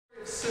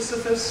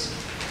Sisyphus.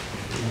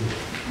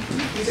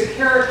 He's a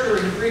character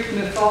in Greek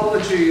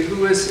mythology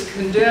who is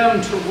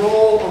condemned to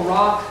roll a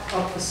rock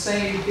up the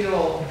same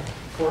hill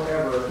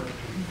forever.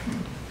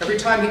 Every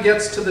time he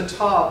gets to the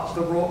top,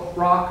 the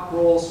rock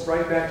rolls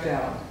right back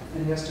down,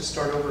 and he has to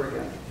start over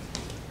again.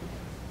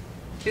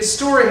 His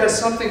story has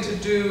something to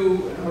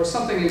do, or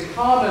something in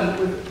common,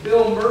 with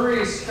Bill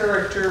Murray's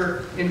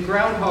character in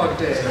Groundhog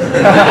Day,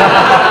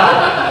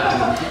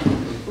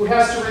 who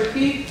has to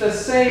repeat the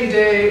same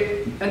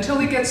day until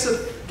he gets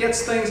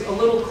things a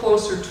little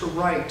closer to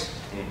right.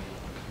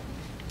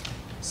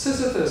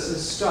 Sisyphus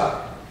is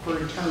stuck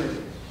for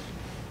eternity.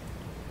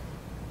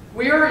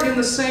 We are in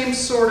the same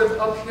sort of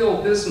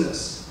uphill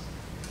business,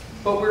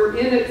 but we're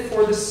in it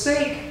for the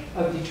sake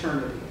of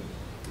eternity.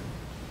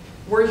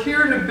 We're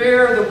here to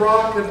bear the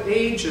rock of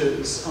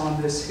ages on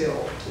this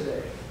hill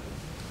today.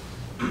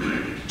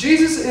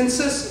 Jesus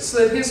insists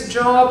that his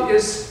job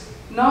is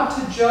not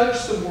to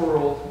judge the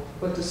world,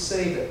 but to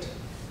save it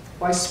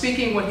by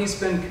speaking what he's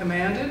been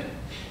commanded,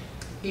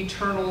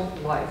 eternal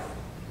life.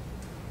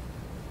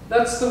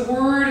 That's the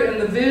word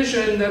and the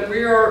vision that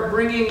we are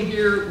bringing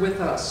here with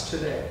us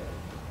today.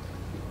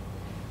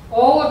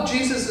 All of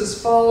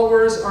Jesus'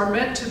 followers are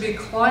meant to be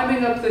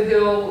climbing up the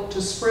hill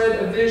to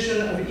spread a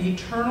vision of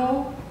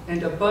eternal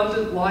and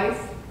abundant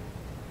life,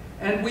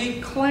 and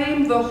we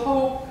claim the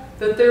hope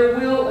that there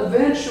will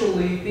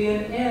eventually be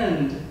an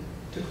end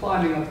to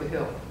climbing up the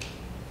hill.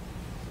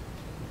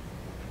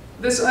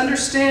 This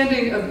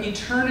understanding of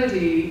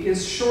eternity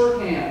is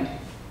shorthand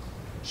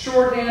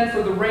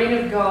for the reign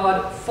of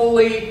God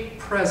fully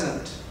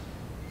present.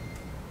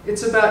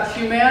 It's about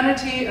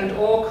humanity and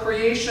all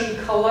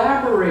creation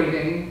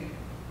collaborating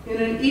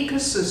in an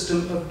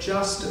ecosystem of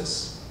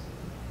justice,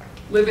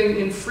 living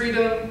in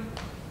freedom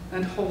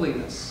and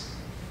holiness.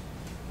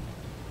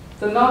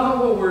 The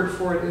Navajo word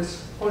for it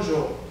is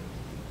hojo,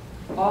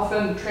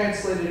 often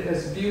translated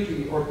as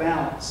beauty or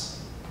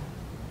balance.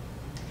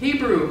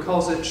 Hebrew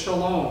calls it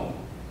shalom.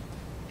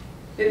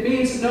 It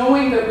means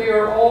knowing that we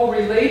are all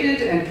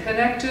related and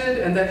connected,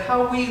 and that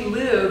how we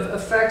live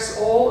affects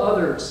all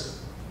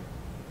others,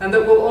 and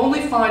that we'll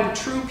only find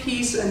true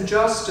peace and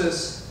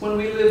justice when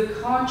we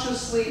live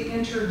consciously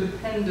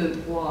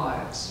interdependent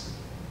lives.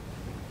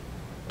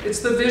 It's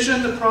the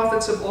vision the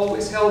prophets have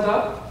always held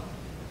up.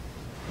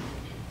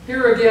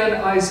 Here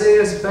again,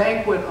 Isaiah's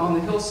banquet on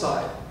the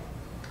hillside.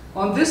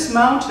 On this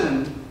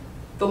mountain,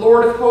 the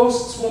Lord of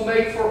hosts will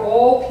make for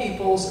all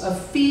peoples a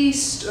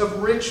feast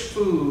of rich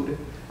food,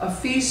 a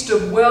feast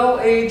of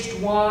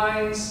well-aged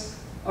wines,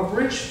 of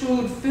rich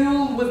food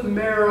filled with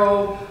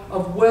marrow,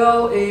 of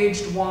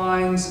well-aged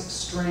wines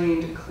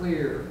strained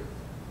clear.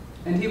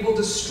 And he will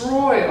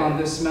destroy on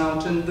this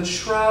mountain the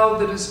shroud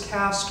that is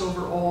cast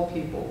over all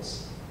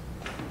peoples.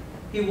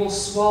 He will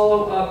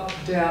swallow up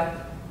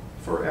death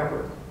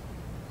forever.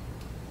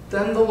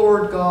 Then the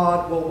Lord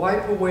God will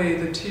wipe away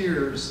the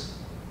tears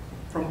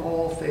from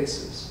all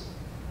faces.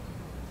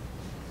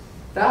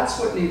 That's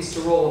what needs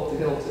to roll up the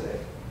hill today.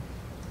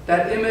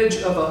 That image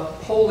of a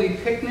holy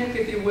picnic,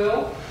 if you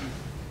will,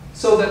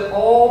 so that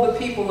all the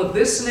people of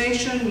this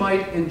nation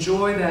might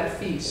enjoy that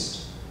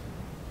feast.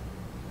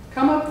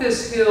 Come up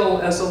this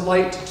hill as a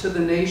light to the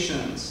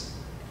nations,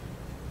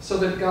 so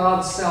that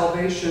God's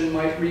salvation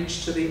might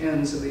reach to the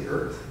ends of the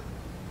earth.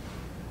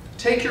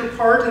 Take your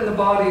part in the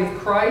body of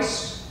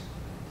Christ,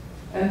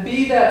 and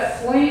be that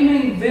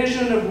flaming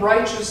vision of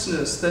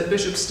righteousness that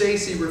Bishop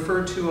Stacy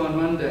referred to on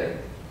Monday.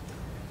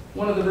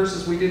 One of the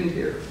verses we didn't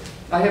hear.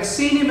 I have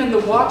seen him in the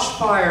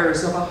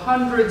watchfires of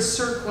 100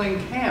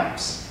 circling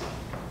camps.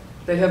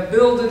 They have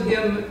builded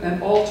him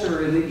an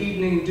altar in the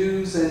evening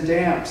dews and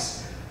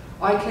damps.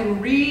 I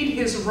can read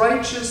his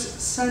righteous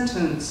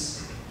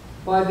sentence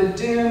by the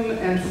dim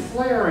and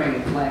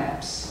flaring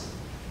lamps.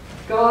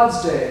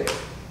 God's day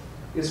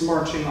is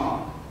marching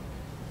on.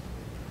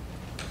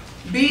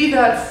 Be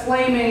that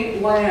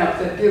flaming lamp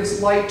that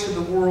gives light to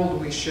the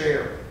world we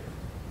share.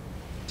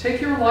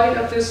 Take your light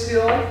up this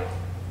hill,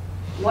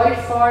 light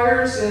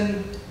fires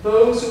in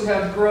those who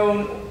have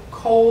grown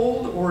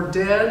cold or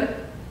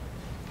dead,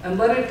 and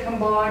let it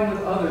combine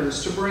with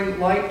others to bring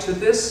light to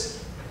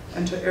this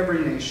and to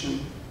every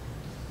nation.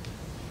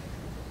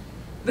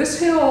 This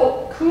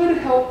hill could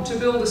help to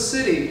build a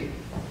city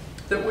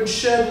that would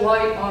shed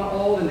light on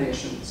all the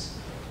nations.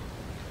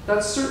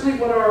 That's certainly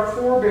what our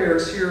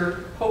forebears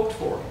here hoped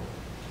for.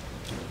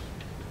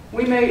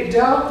 We may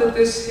doubt that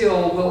this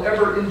hill will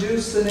ever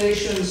induce the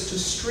nations to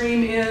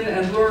stream in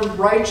and learn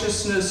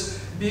righteousness,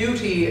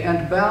 beauty,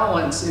 and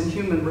balance in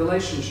human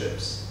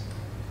relationships.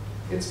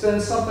 It's been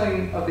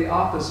something of the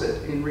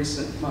opposite in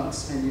recent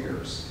months and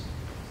years.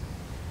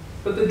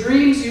 But the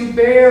dreams you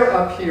bear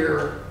up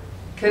here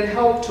can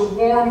help to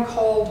warm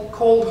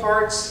cold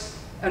hearts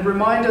and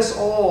remind us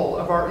all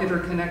of our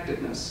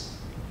interconnectedness.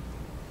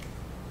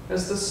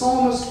 As the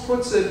psalmist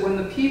puts it, when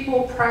the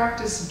people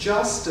practice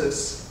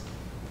justice,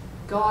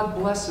 God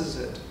blesses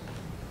it,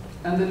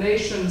 and the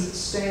nations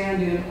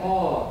stand in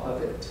awe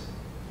of it.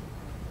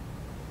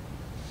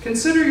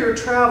 Consider your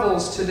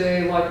travels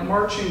today like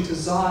marching to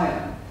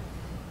Zion,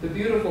 the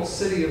beautiful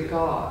city of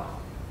God.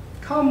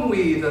 Come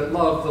we that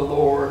love the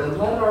Lord, and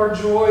let our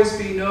joys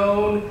be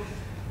known.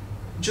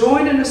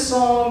 Join in a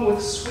song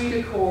with sweet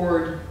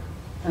accord,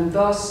 and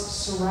thus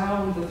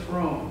surround the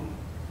throne.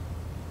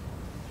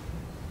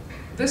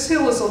 This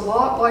hill is a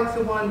lot like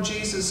the one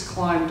Jesus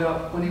climbed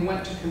up when he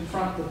went to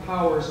confront the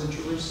powers in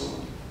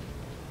Jerusalem.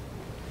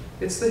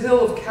 It's the hill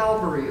of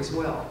Calvary as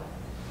well.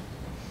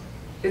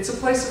 It's a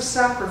place of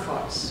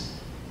sacrifice,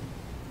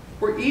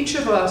 where each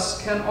of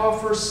us can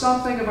offer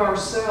something of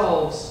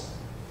ourselves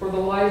for the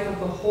life of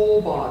the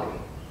whole body.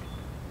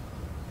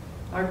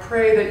 I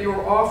pray that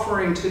your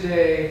offering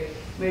today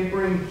may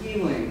bring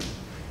healing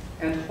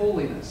and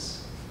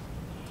holiness.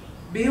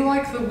 Be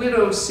like the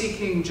widow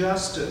seeking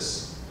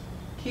justice.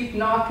 Keep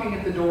knocking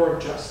at the door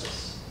of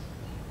justice.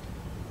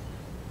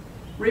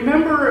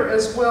 Remember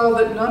as well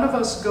that none of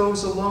us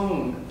goes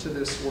alone to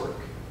this work.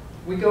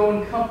 We go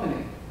in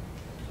company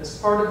as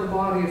part of the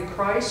body of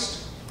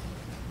Christ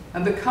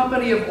and the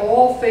company of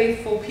all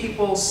faithful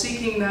people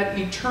seeking that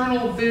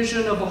eternal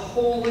vision of a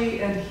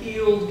holy and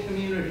healed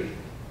community.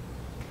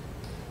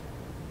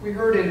 We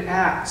heard in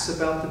Acts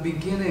about the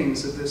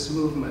beginnings of this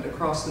movement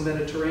across the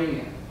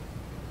Mediterranean.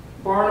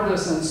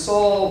 Barnabas and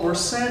Saul were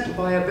sent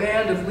by a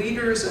band of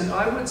leaders and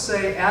I would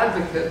say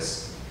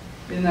advocates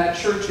in that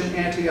church in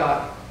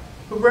Antioch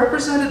who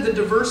represented the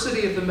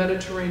diversity of the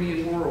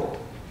Mediterranean world.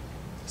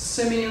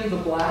 Simeon the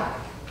Black,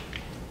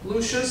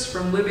 Lucius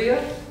from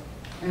Libya,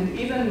 and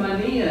even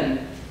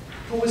Manaen,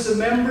 who was a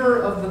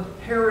member of the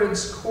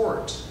Herod's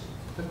court,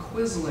 the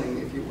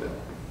Quisling, if you will.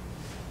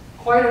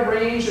 Quite a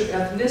range of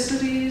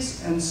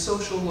ethnicities and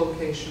social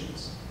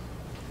locations.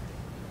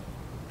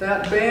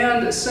 That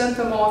band sent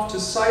them off to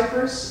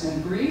Cyprus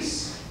and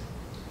Greece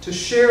to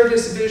share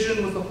this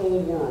vision with the whole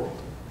world.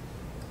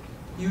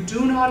 You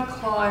do not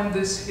climb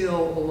this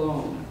hill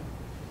alone.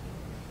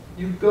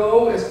 You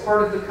go as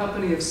part of the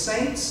company of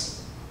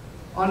saints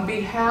on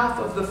behalf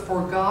of the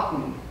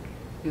forgotten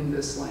in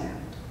this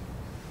land.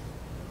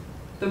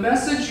 The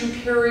message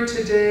you carry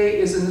today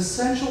is an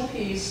essential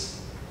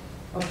piece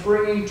of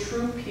bringing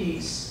true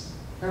peace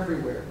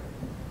everywhere.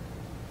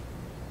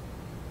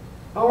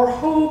 Our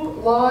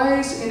hope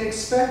lies in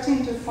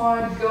expecting to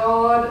find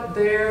God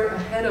there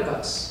ahead of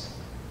us,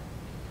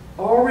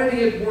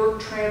 already at work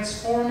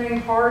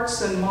transforming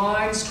hearts and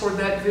minds toward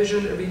that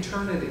vision of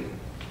eternity.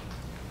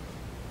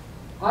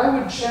 I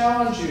would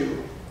challenge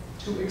you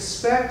to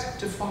expect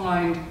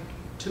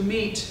to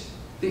meet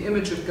the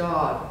image of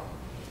God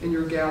in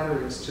your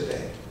gatherings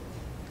today,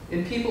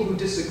 in people who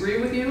disagree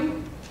with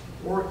you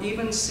or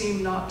even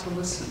seem not to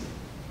listen.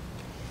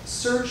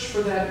 Search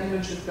for that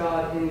image of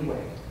God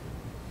anyway.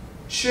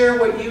 Share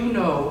what you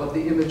know of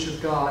the image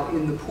of God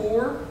in the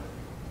poor,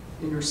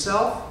 in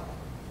yourself,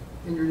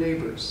 in your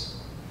neighbors.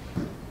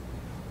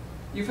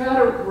 You've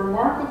had a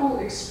remarkable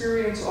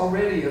experience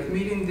already of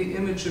meeting the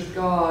image of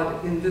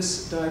God in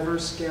this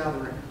diverse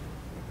gathering.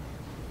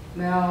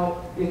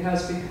 Now it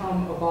has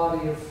become a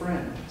body of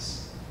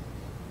friends.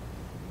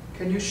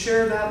 Can you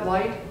share that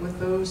light with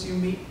those you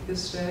meet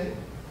this day?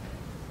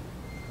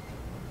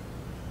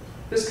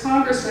 This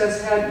Congress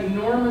has had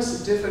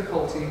enormous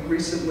difficulty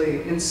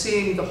recently in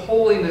seeing the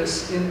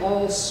holiness in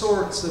all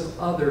sorts of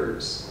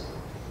others.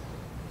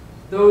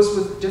 Those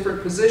with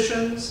different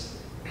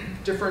positions,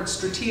 different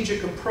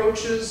strategic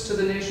approaches to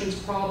the nation's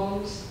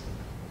problems,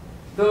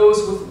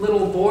 those with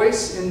little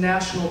voice in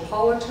national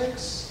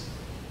politics,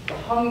 the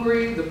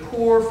hungry, the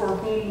poor for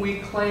whom we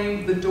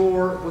claimed the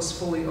door was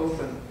fully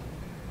open.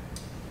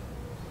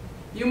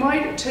 You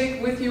might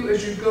take with you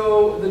as you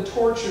go the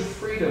torch of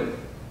freedom,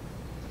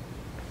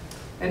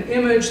 an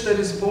image that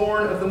is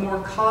born of the more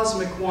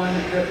cosmic one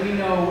that we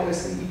know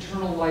as the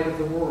eternal light of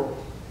the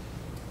world.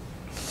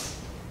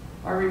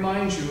 I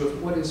remind you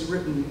of what is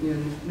written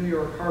in New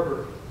York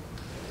Harbor.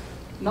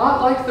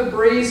 Not like the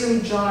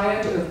brazen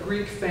giant of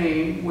Greek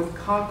fame, with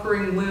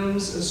conquering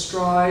limbs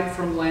astride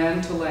from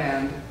land to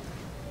land,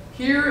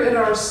 here at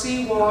our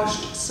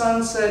sea-washed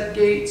sunset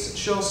gates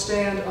shall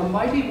stand a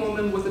mighty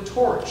woman with a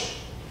torch,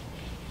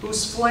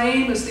 whose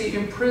flame is the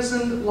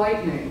imprisoned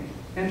lightning,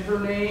 and her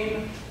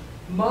name,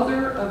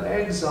 Mother of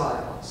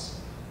Exiles.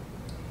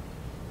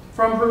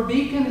 From her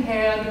beacon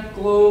hand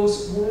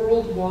glows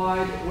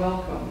worldwide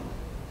welcome.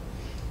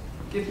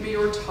 Give me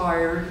your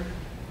tired,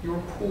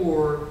 your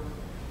poor,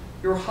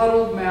 your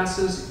huddled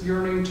masses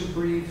yearning to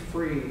breathe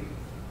free.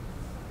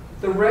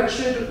 The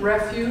wretched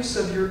refuse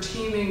of your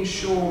teeming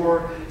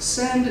shore,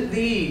 send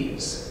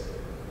these,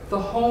 the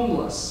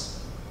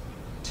homeless,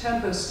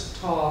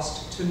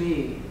 tempest-tossed to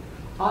me.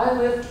 I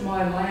lift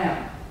my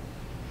lamp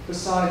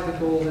beside the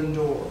golden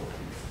door.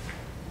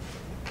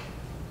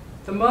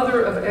 The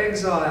Mother of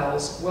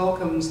Exiles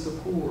welcomes the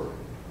poor.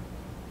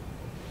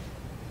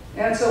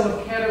 Anselm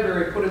of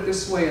Canterbury put it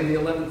this way in the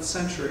 11th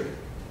century.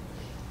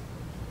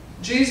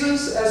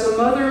 Jesus, as a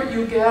mother,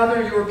 you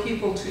gather your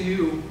people to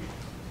you.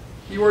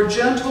 You are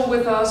gentle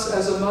with us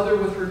as a mother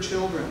with her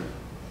children.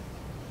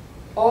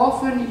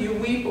 Often you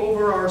weep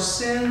over our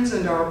sins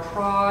and our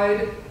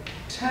pride.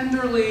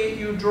 Tenderly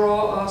you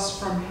draw us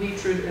from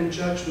hatred and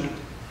judgment.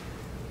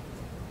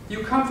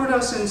 You comfort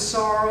us in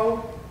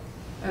sorrow.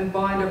 and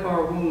bind up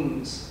our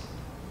wounds.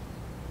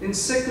 In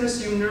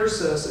sickness you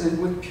nurse us,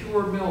 and with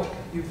pure milk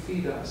you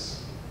feed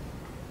us.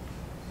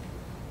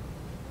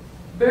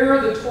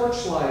 Bear the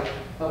torchlight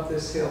of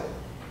this hill.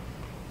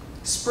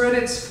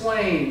 Spread its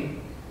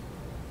flame,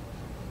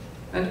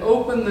 and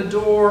open the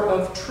door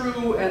of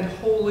true and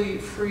holy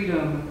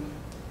freedom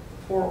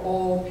for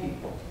all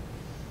people.